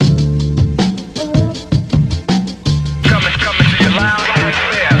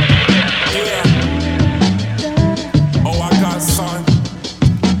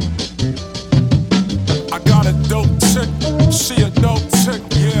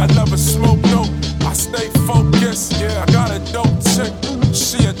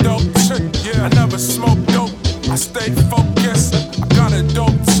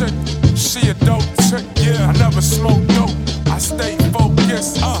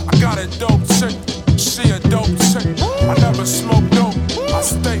a dope chick, she a dope chick. I never smoke dope, I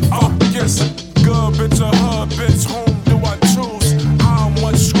stay focused. Good bitch or hood bitch, whom do I choose? How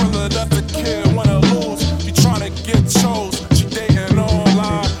much skrilla does the kid wanna lose? You tryna get chose, she dating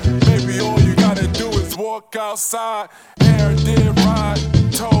online. Baby, all you gotta do is walk outside. Hair did ride,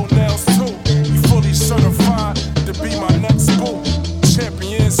 toenails too. You fully certified to be my next boo.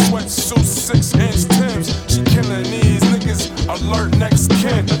 Champion sweatsuit, 6-inch Timbs. She killing these niggas, alert next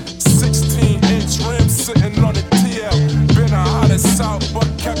kin. 16-inch rims sitting on the TL. Been a hottest south, but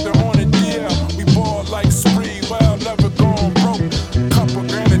kept her on the DL. We ball like spree, well, never gone broke. Couple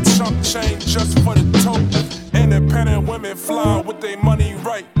grand and chump chain just for the tote. Independent women fly with their money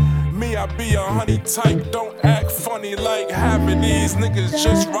right. Me, I be a honey type, don't act funny like having these niggas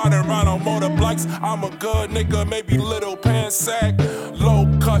just riding around on motorbikes. I'm a good nigga, maybe little pants sack. Low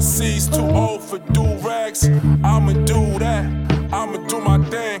cut C's, too old for do-rags. I'ma do that, I'ma do my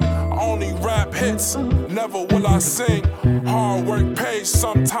thing. Only rap hits, never will I sing. Hard work pays,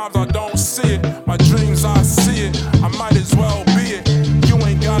 sometimes I don't see it. My dreams, I see it, I might as well be it. You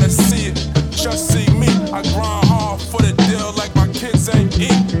ain't gotta see it, just see me. I grind hard for the deal like my kids ain't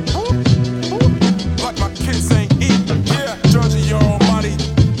eat. Like my kids ain't eat. Yeah, Georgia, your money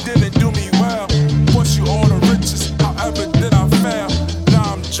didn't do me well. Push you all the riches, however did I fail?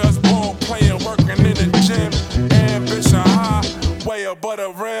 Now I'm just ball playing, working in the gym. Ambition high, way above the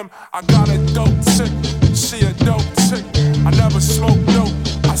rim. I got a dope chick, she a dope chick. I never smoke dope,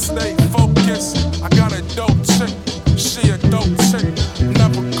 I stay focused. I got a dope chick, she a dope chick.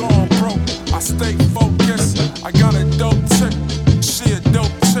 Never gone broke, I stay focused. I got a dope chick, she a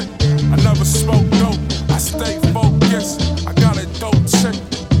dope chick. I never smoke dope, I stay focused. I got a dope chick,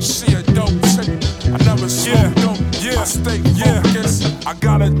 she a dope chick. I never smoke dope, I stay focused. I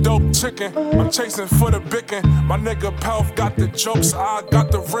got a dope chicken, I'm chasing for the bickin'. My nigga Pelf got the jokes, I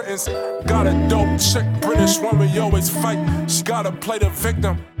got the writtens. Got a dope chick, British woman, you always fight. She gotta play the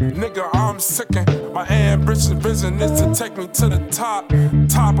victim, nigga, I'm sickin'. My ambition vision is to take me to the top.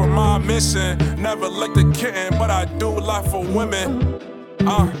 Top of my mission, never like the kitten, but I do life for women.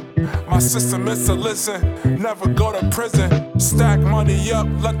 My system is to listen, never go to prison. Stack money up,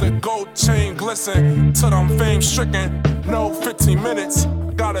 let the gold chain glisten. Till I'm fame stricken, no 15 minutes.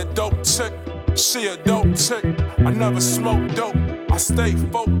 Got a dope chick, she a dope chick. I never smoke dope, I stay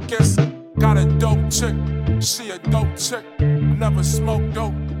focused. Got a dope chick, she a dope chick. I never smoke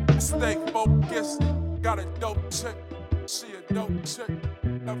dope, I stay focused. Got a dope chick, she a dope chick.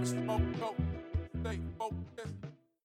 Never smoke dope, stay